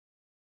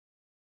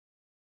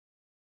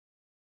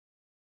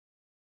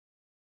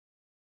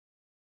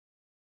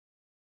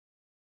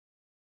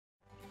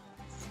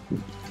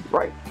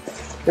Right.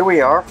 Here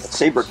we are at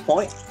Saybrook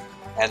Point,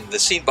 and the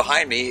scene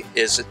behind me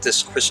is at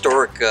this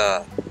historic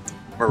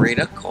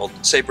marina called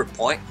Saybrook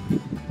Point.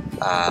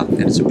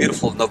 And it's a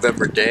beautiful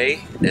November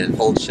day in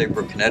Old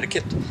Saybrook,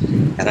 Connecticut.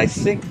 And I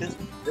think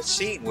this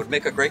scene would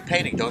make a great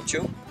painting, don't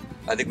you?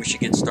 I think we should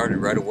get started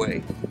right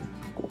away.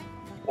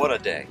 What a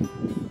day.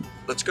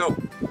 Let's go.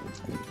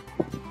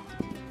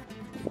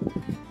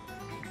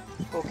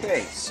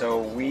 Okay,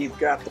 so we've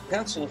got the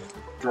pencil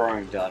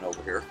drawing done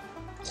over here.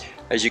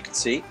 As you can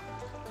see,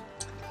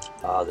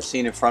 the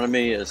scene in front of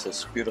me is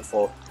this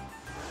beautiful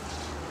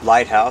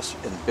lighthouse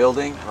and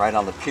building right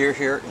on the pier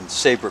here in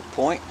Saybrook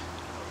Point.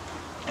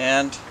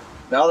 And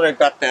now that I've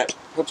got that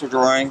pencil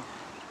drawing,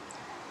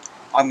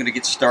 I'm going to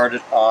get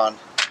started on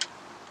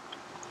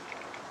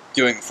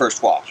doing the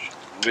first wash.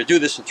 I'm going to do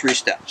this in 3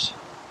 steps.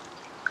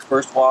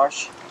 First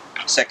wash,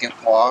 second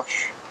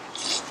wash,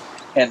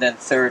 and then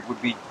third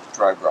would be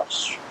dry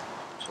brush.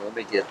 So let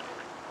me get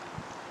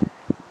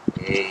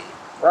a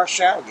brush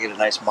out, get a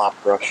nice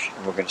mop brush,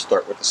 and we're going to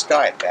start with the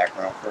sky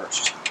background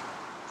first.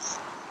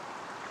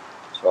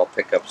 So I'll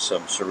pick up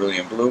some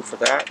cerulean blue for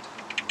that.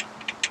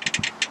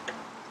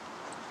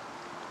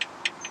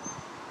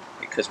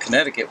 Because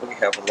Connecticut, we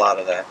have a lot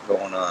of that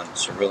going on.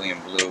 Cerulean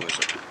blue is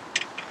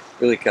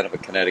really kind of a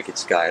Connecticut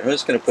sky. I'm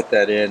just going to put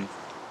that in.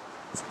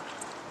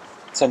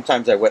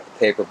 Sometimes I wet the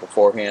paper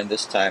beforehand.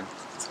 This time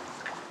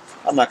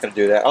I'm not going to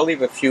do that. I'll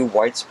leave a few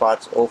white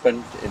spots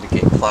open to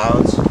indicate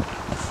clouds.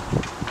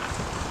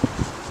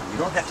 You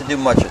don't have to do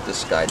much with this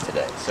sky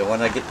today. So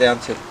when I get down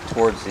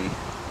towards the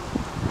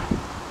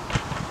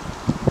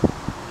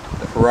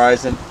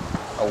horizon,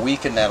 I'll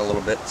weaken that a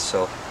little bit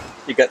so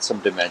you got some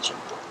dimension.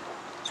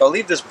 So I'll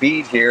leave this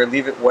bead here,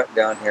 leave it wet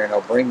down here, and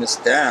I'll bring this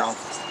down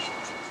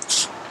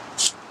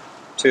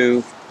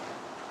to,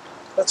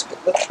 let's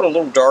put a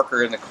little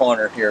darker in the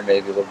corner here,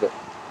 maybe a little bit.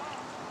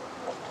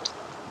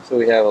 So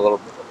we have a little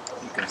bit,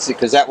 you can see,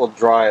 because that will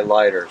dry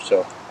lighter,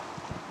 so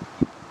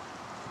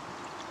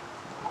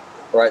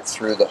right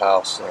through the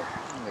house there.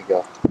 There we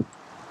go.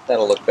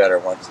 That'll look better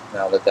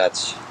now that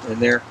that's in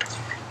there.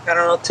 And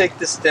I'll take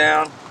this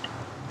down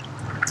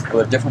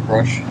with a different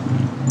brush.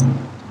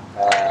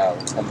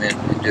 Come in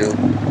and do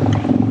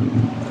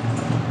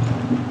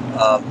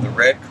the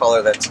red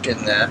color that's in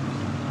that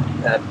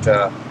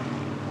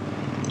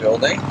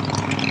building,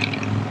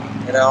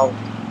 and I'll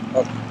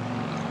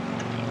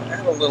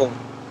add a little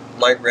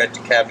light red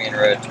to cadmium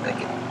red to make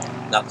it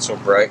not so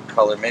bright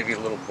color, maybe a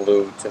little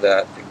blue to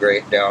that to gray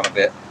it down a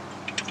bit.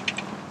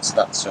 It's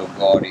not so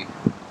gaudy.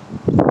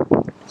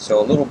 So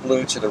a little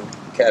blue to the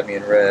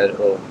cadmium red.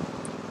 Will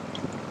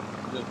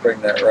just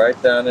bring that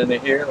right down into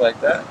here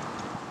like that.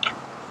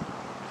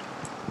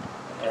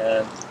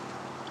 And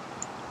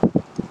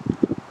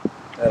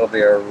that'll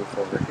be our roof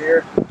over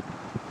here.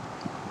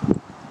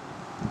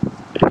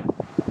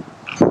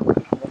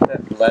 Let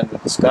that blend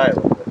with the sky a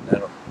little bit.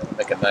 That'll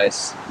make a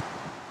nice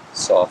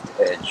soft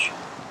edge.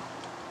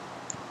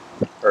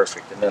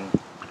 Perfect. And then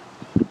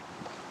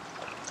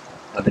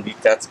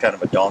underneath that's kind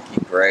of a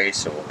donkey gray,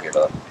 so we'll get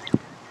a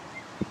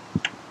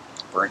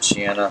burnt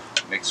sienna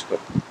mixed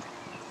with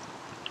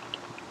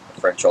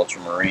French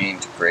ultramarine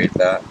to grade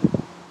that.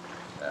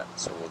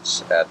 So we'll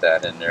just add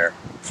that in there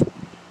and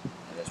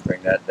just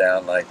bring that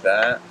down like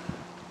that.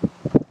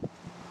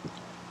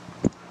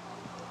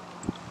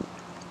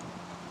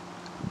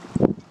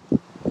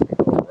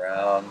 Go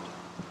around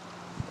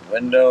the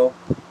window.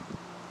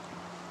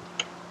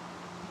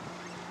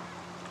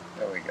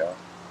 There we go.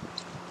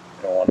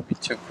 You don't want to be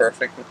too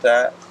perfect with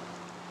that.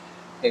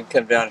 And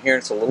come down here,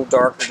 it's a little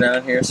darker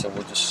down here, so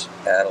we'll just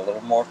add a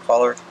little more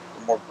color, a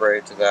little more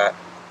gray to that.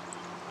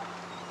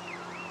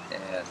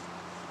 And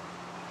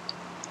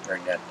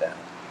bring that down.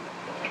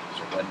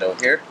 There's a window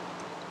here.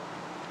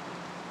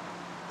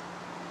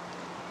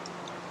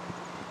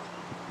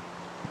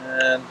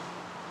 And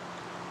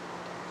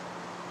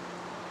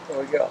there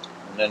we go.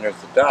 And then there's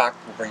the dock.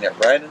 We'll bring that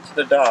right into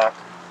the dock.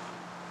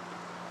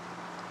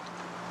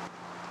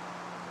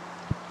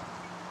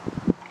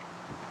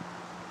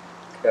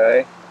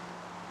 Okay.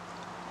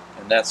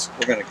 And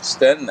we're going to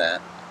extend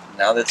that.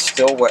 Now that it's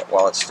still wet,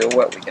 while it's still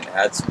wet, we can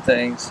add some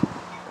things.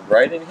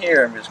 Right in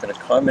here, I'm just going to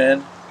come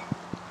in,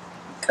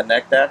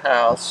 connect that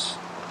house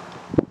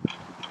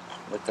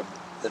with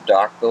the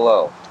dock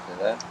below.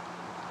 See that?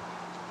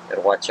 Got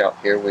to watch out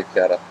here. We've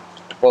got a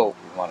boat.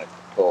 We want to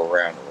go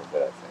around a little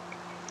bit, I think.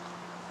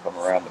 Come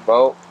around the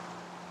boat.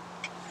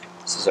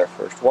 This is our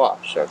first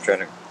wash. So I'm trying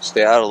to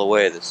stay out of the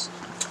way so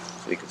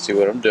you can see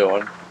what I'm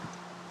doing.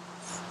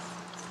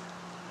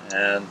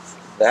 And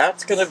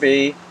that's going to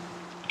be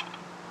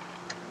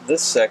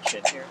this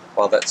section here.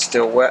 While that's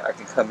still wet, I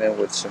can come in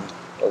with some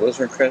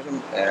alizarin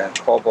crimson and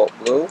cobalt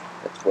blue.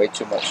 That's way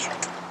too much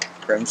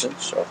crimson,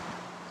 so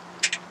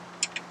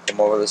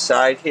come over the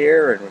side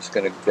here and just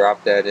going to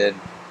drop that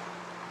in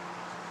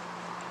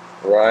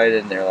right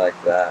in there like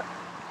that.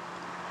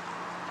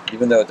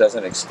 Even though it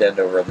doesn't extend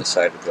over on the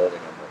side of the building,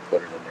 I'm going to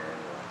put it in there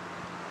anyway.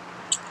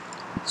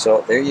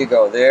 So there you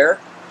go there.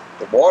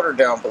 The water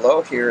down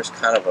below here is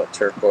kind of a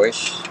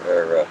turquoise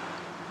or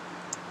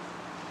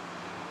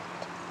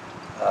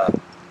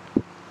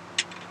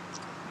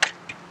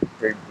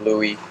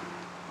bluey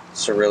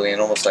cerulean,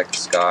 almost like the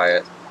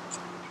sky.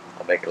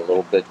 I'll make it a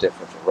little bit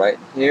different. So right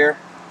in here,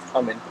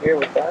 come in here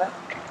with that.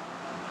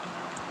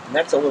 And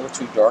that's a little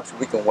too dark, so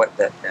we can wet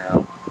that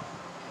down.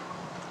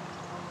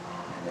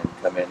 And then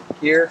come in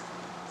here.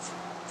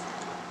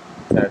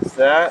 That's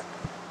that.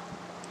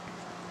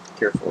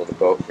 Careful of the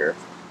boat here.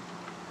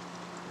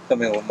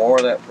 Come in with more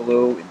of that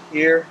blue in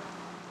here.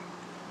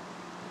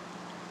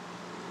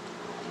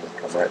 And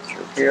come right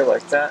through here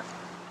like that.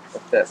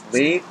 Let that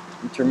bleed,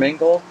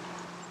 intermingle.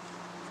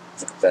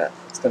 Look at that.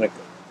 It's going to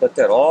let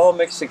that all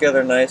mix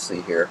together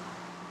nicely here.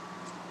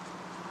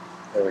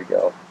 There we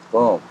go.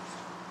 Boom.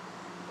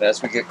 And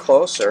as we get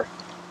closer,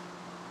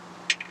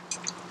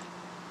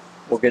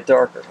 we'll get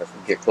darker as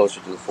we get closer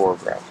to the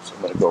foreground. So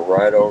I'm going to go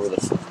right over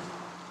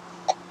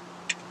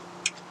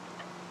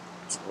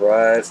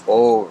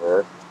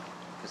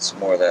get some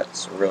more of that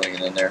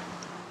cerulean in there.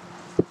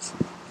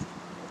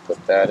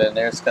 Put that in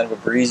there. It's kind of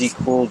a breezy,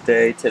 cool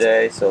day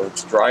today, so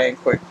it's drying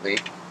quickly.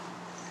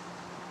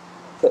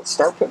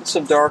 Start putting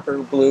some darker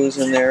blues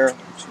in there. And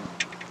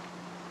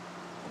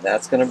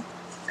that's going to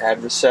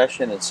add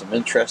recession and some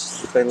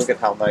interest. Look at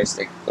how nice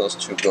those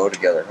two go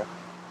together.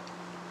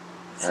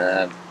 Huh?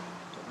 And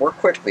work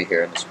quickly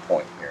here in this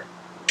point here.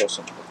 Go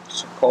some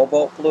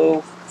cobalt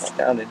blue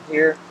down in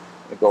here.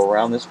 I'm going to go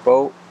around this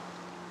boat.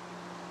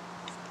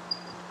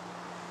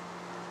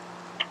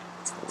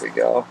 There we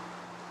go.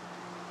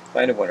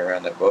 Kind of went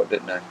around that boat,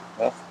 didn't I?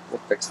 Well, we'll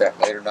fix that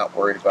later, not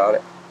worried about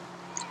it.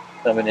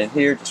 Coming in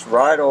here, just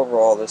right over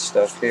all this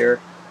stuff here.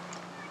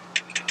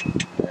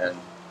 And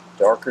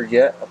darker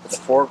yet, up in the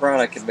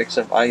foreground, I can mix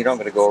them. I'm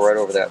going to go right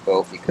over that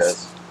boat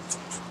because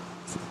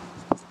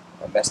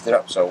I messed it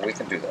up, so we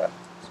can do that.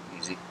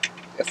 It's easy.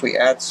 If we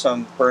add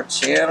some burnt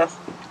sienna,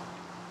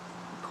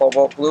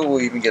 cobalt blue,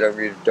 we'll even get a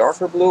really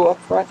darker blue up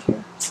front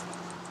here.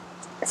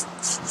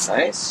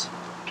 Nice.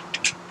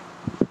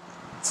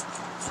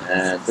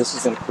 And this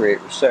is going to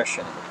create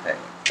recession in the paint,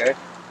 okay?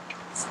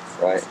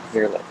 Right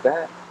here like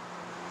that.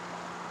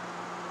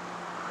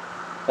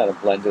 Kind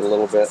of blend it a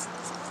little bit.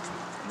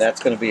 And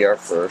that's going to be our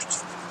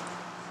first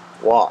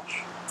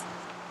wash.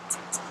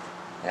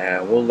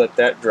 And we'll let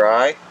that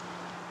dry.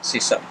 See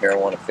something here I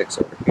want to fix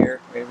over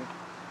here, maybe.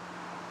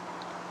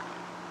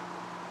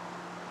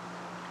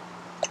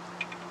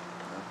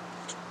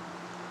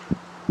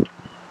 There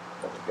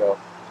we go.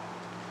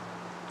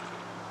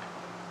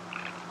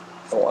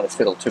 Don't want to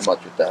fiddle too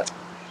much with that.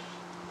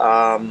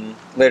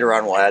 Later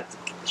on we'll add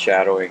the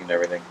shadowing and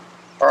everything.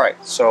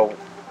 Alright, so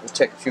we'll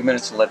take a few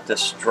minutes and let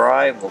this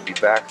dry, and we'll be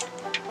back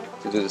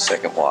to do the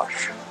second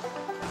wash.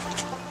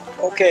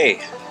 Okay,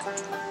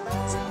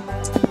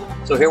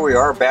 so here we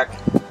are back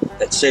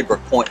at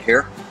Saybrook Point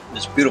here, in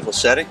this beautiful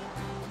setting.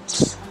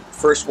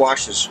 First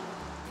wash is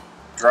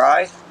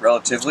dry,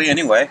 relatively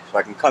anyway, so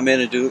I can come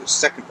in and do the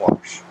second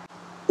wash.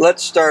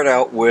 Let's start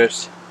out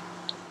with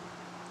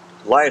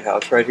the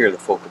lighthouse right here, the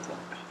focal point.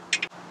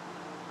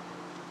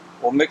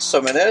 We'll mix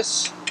some of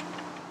this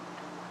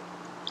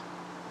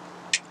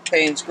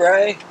Payne's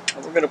Gray,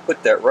 and we're going to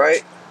put that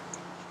right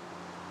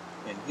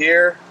in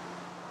here.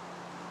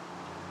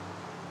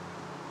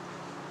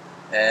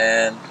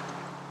 And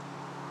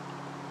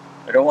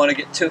I don't want to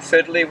get too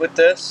fiddly with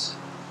this.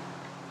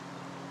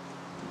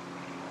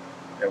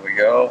 There we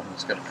go. I'm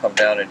just going to come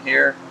down in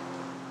here.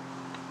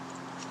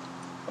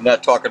 I'm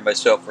not talking to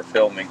myself for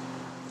filming.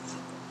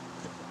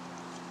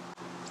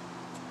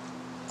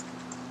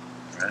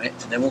 Alright,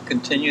 and then we'll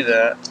continue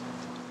that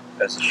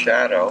as a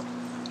shadow.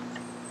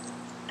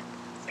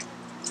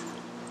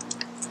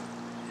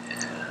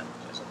 And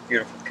there's a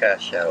beautiful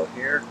cast shadow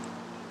here.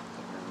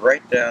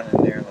 Right down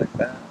in there like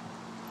that.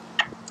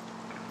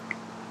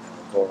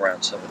 And we'll go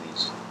around some of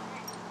these.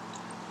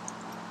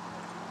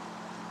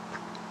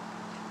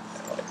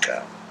 Like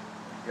that.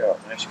 There we go.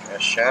 Nice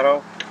cast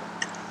shadow.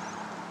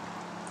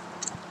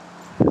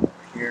 Over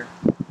here.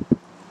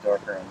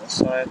 Darker on this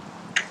side.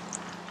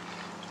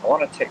 I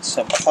want to take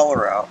some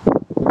color out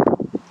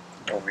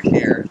over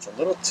here. It's a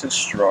little too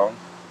strong.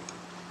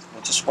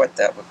 We'll just wet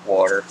that with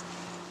water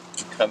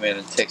and come in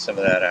and take some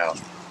of that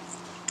out.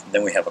 And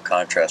then we have a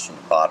contrast from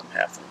the bottom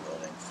half of the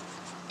building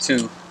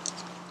to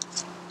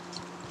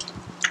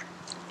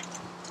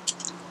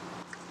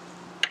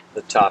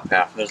the top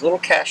half. And there's a little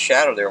cast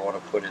shadow there I want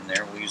to put in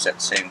there. We'll use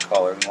that same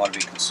color. We want to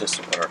be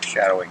consistent with our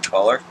shadowing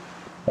color.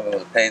 Come in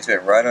with the Payne's Gray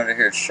right under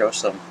here to show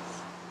some.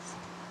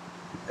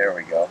 There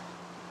we go.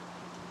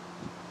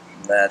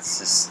 That's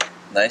this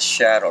nice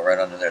shadow right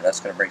under there. That's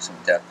going to bring some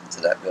depth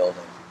into that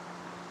building.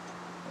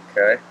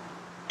 Okay.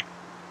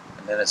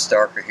 And then it's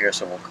darker here,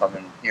 so we'll come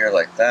in here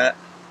like that.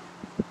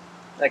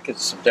 That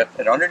gives some depth.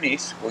 And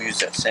underneath, we'll use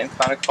that same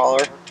kind of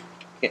color.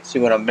 Can't see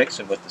what I'm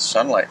mixing with the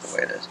sunlight the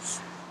way it is.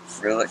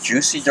 Really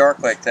juicy dark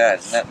like that.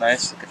 Isn't that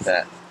nice? Look at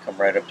that. Come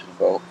right up to the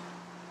boat.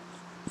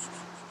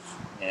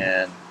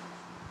 And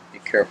be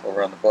careful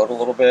around the boat a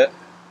little bit.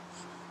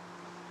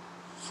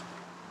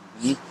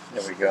 There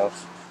we go.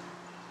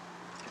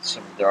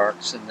 Some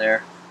darks in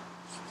there.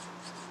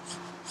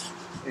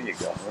 There you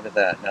go. Look at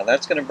that. Now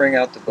that's going to bring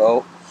out the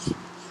boat.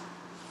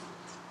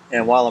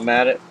 And while I'm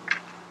at it,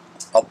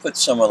 I'll put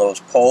some of those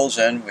poles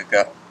in. We've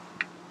got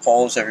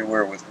poles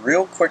everywhere with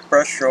real quick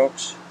brush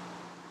strokes.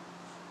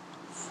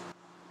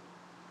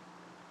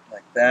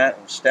 Like that.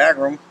 We'll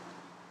stagger them.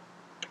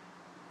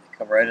 They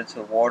come right into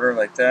the water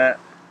like that.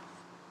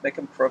 Make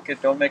them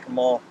crooked. Don't make them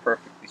all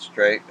perfectly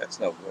straight. That's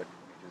no good when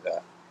you do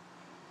that.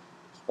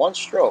 Just one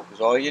stroke is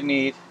all you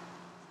need.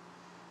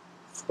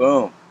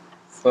 Boom.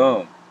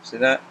 Boom. See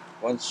that?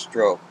 One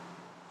stroke.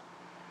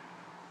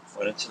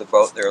 Went into the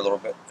boat there a little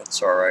bit.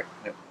 That's alright.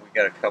 We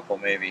got a couple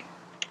maybe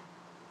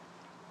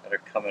that are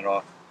coming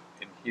off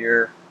in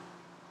here.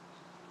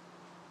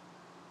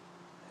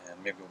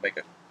 And maybe we'll make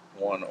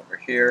one over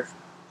here.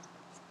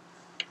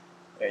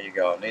 There you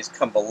go. And these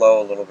come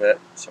below a little bit,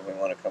 so we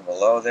want to come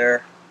below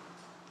there.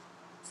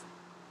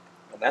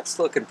 And that's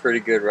looking pretty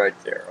good right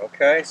there.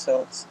 Okay,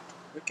 so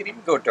we can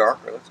even go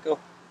darker. Let's go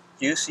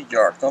juicy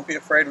dark. Don't be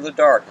afraid of the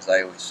dark, as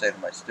I always say to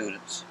my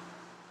students.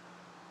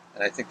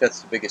 And I think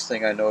that's the biggest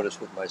thing I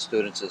notice with my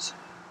students is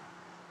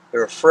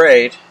they're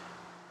afraid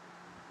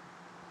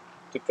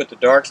to put the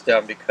darks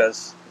down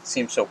because it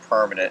seems so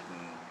permanent.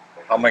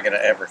 And how am I going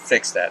to ever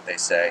fix that, they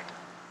say.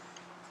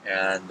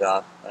 And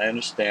I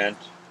understand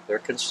their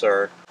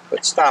concern,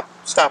 but stop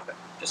it.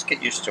 Just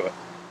get used to it.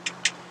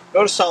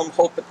 Notice how I'm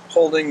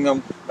holding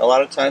them. A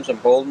lot of times I'm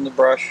holding the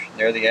brush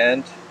near the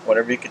end.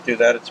 Whenever you can do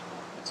that,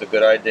 it's a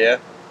good idea.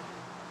 It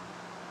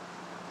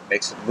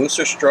makes it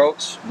looser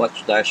strokes,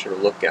 much nicer to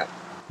look at.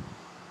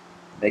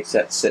 Makes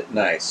that sit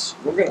nice.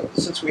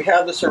 Since we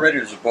have this already,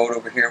 there's a boat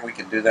over here, we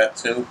can do that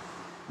too.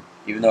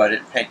 Even though I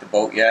didn't paint the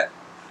boat yet.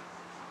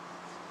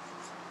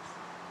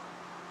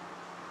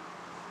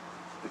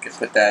 We can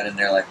put that in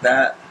there like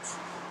that.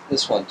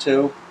 This one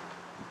too.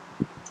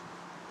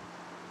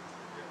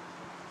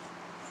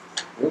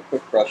 Real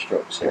quick brush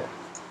strokes here.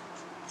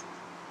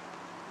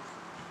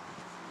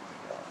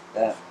 Like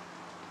that.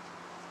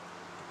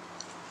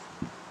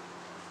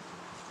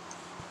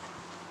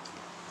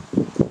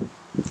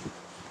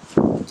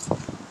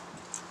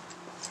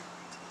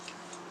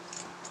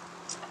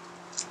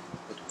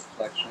 Put the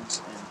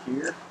reflections in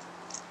here.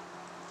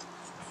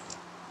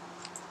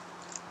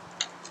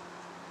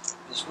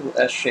 This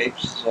little S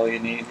shapes is all you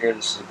need here.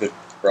 This is a good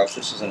brush.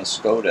 This is an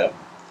Escoda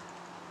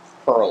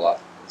Perla.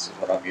 This is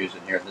what I'm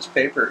using here. This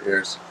paper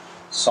is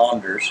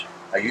Saunders.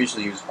 I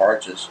usually use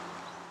Arches,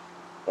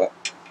 but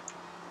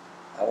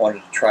I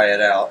wanted to try it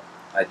out.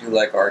 I do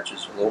like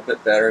Arches a little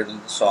bit better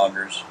than the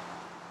Saunders.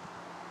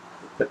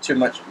 They put too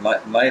much, in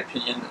my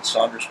opinion, that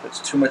Saunders puts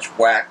too much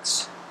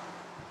wax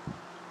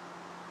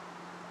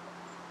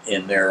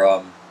in their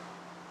on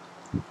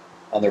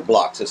their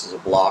blocks. This is a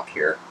block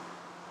here,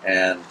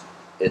 and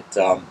it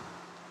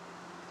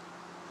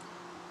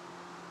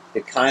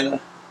kind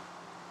of,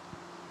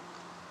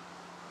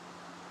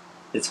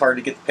 it's hard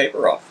to get the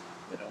paper off.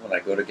 You know, when I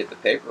go to get the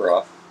paper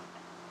off,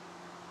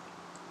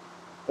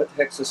 what the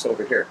heck's this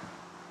over here?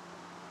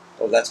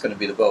 Oh, that's going to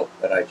be the boat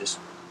that I just,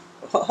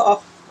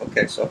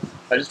 okay, so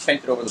I just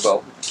painted over the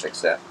boat. We can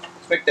fix that.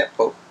 Let's make that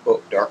boat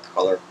dark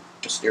color,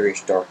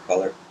 mysterious dark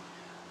color.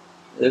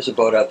 There's a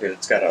boat out there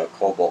that's got a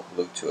cobalt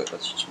blue to it.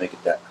 Let's just make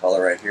it that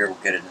color right here. We'll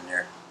get it in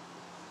there.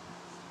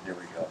 There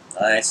we go.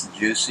 Nice and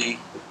juicy.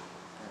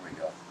 There we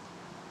go.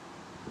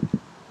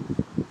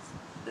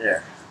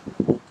 There.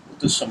 We'll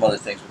do some other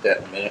things with that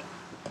in a minute.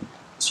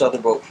 This other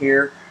boat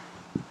here,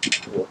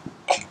 we'll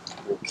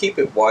keep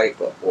it white,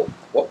 but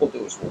what we'll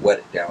do is we'll wet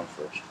it down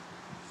first.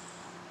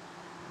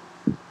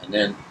 And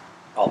then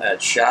I'll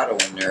add shadow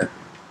in there.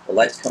 The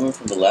light's coming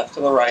from the left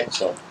to the right,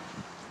 so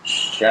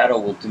shadow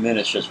will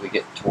diminish as we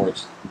get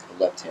towards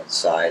the left-hand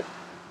side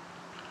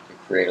to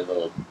create a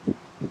little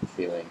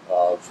feeling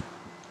of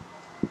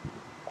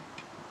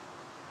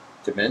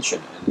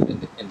dimension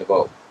in the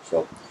boat.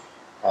 So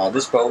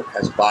this boat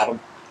has bottom.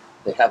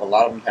 A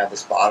lot of them have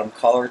this bottom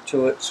color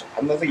to it. So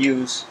I'm going to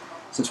use,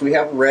 since we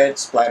have red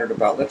splattered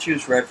about, let's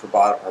use red for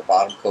our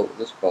bottom coat of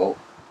this boat.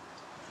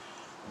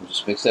 We'll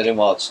just mix that in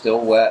while it's still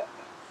wet,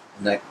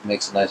 and that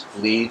makes a nice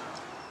bleed.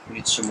 We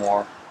need some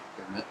more.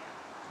 Give a minute.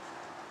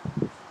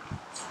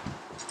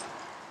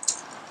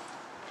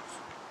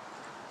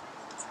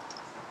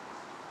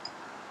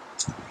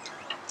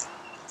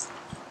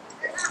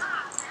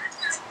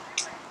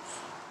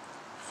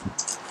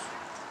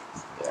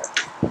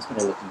 It's going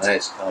to look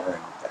nice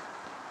coloring with that.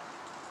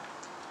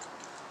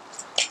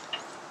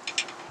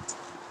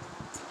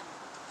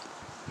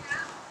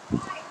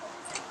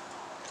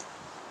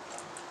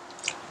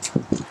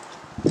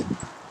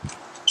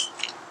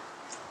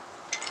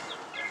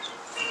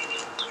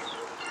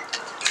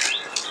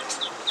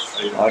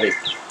 Howdy.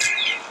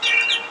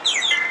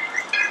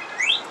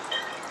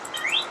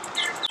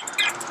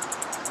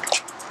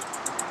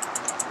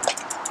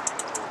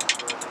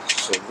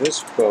 So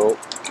this boat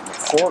in the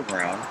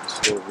foreground,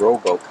 this little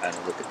rowboat kind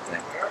of looking thing,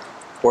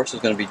 of course, is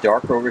going to be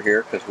darker over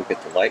here because we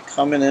get the light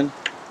coming in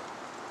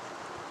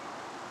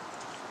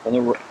from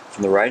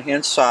the right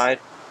hand side.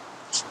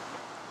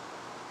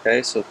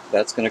 Okay, so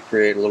that's going to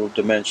create a little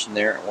dimension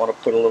there. I want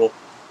to put a little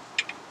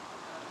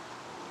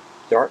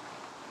dark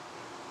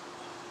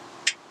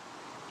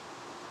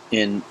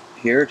in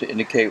here to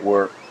indicate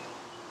where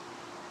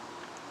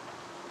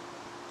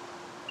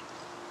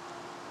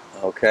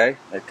Okay,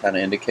 that kind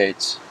of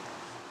indicates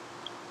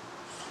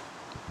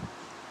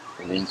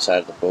where the inside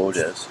of the boat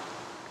is.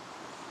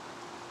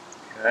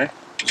 Okay,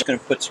 I'm just going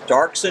to put some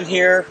darks in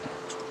here,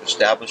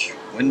 establish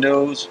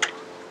windows.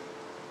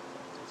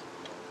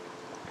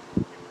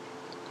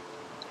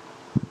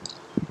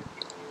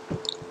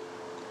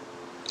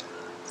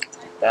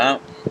 Like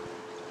that.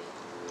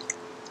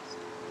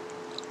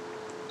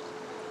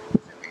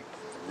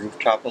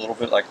 Rooftop a little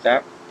bit like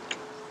that.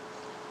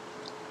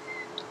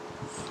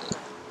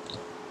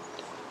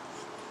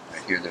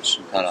 Right here, there's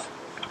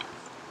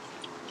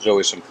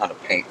always some kind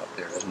of paint up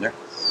there, isn't there?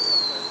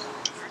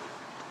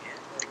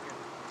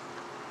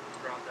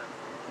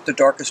 Put the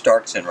darkest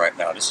darks in right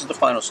now. This is the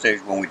final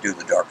stage when we do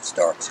the darkest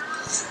darks.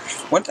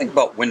 One thing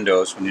about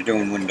windows, when you're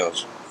doing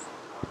windows,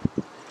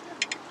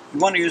 you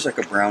want to use like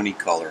a brownie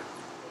color.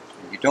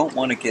 You don't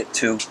want to get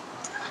too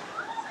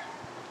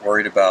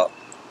worried about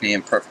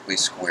being perfectly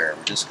square.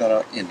 We're just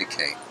going to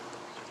indicate.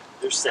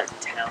 There's that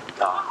town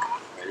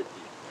dock right at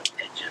the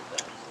edge of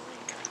the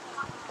lake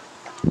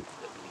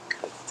that we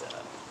could,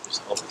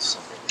 there's always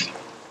something.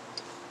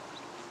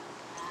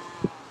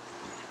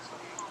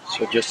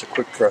 So just a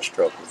quick brush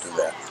stroke will do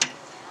that.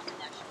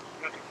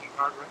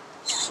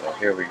 So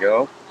here we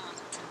go.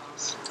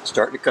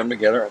 Starting to come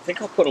together. I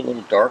think I'll put a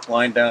little dark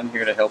line down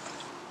here to help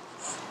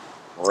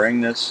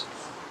bring this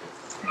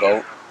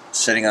boat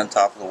sitting on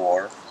top of the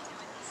water.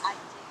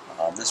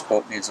 This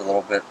boat needs a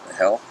little bit of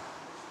help.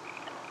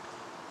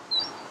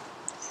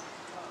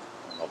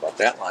 I don't know about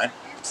that line.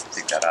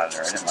 Take that out of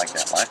there. I didn't like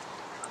that line.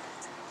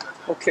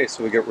 Okay,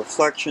 so we get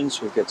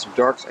reflections, we get some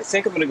darks. I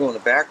think I'm going to go in the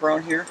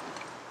background here.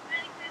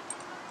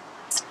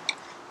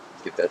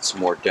 Give that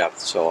some more depth.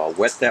 So I'll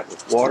wet that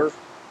with water.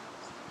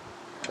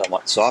 I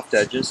want soft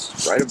edges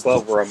right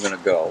above where I'm going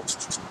to go.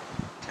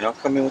 And I'll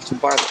come in with some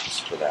violets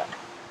for that.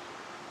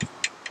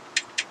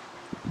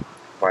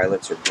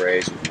 Violets or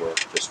grays would work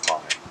just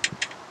fine.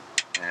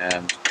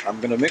 And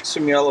I'm going to mix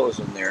some yellows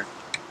in there.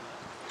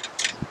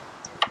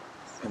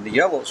 And the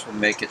yellows will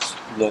make it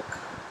look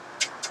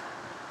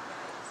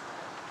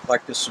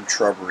like there's some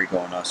shrubbery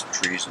going on, some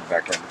trees in the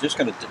background. I'm just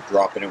going to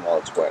drop it in while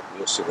it's wet.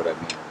 You'll see what I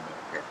mean in a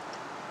minute here.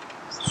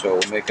 So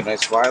we'll make a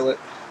nice violet.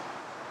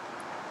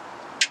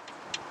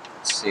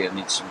 Let's see, I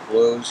need some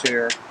blues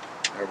here.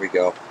 There we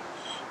go.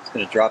 Just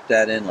going to drop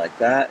that in like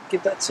that.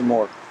 Give that some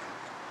more.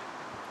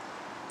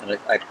 And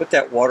I put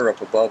that water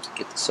up above to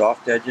get the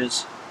soft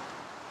edges.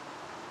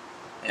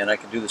 And I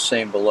can do the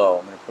same below.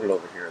 I'm going to put it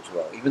over here as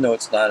well. Even though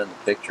it's not in the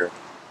picture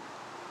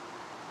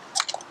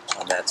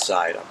on that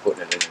side, I'm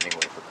putting it in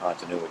anyway for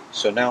continuity.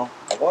 So now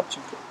I want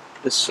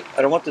this.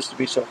 I don't want this to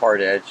be so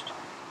hard edged.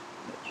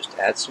 Just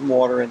add some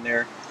water in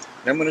there.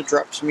 And I'm going to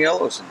drop some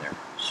yellows in there.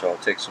 So I'll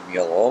take some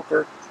yellow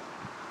ochre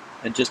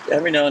and just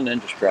every now and then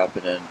just drop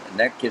it in. And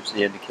that gives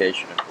the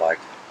indication of like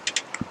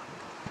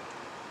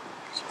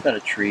some kind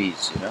of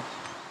trees, you know,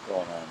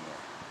 going on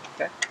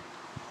there. Okay?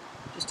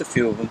 Just a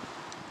few of them.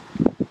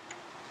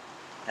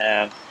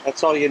 And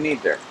that's all you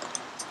need there.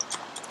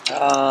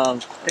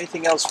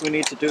 Anything else we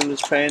need to do in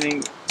this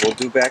painting, we'll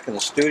do back in the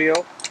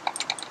studio.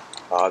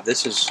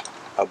 This is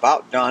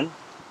about done.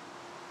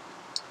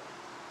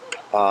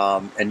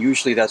 And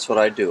usually that's what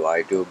I do.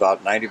 I do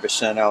about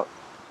 90% out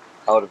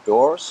of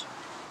doors.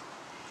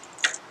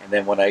 And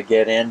then when I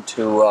get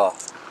into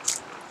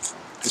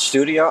the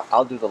studio,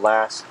 I'll do the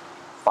last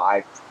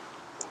 5-10%.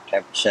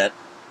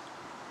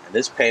 And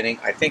this painting,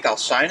 I think I'll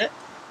sign it.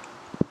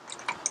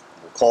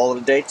 We'll call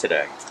it a day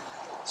today.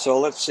 So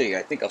let's see,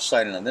 I think I'll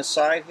sign it on this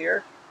side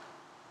here.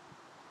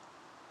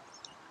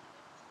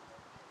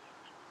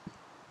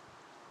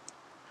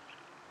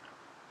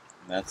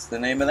 And that's the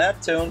name of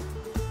that tune.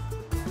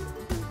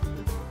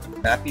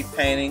 Happy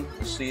painting.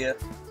 We'll see you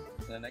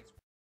in the next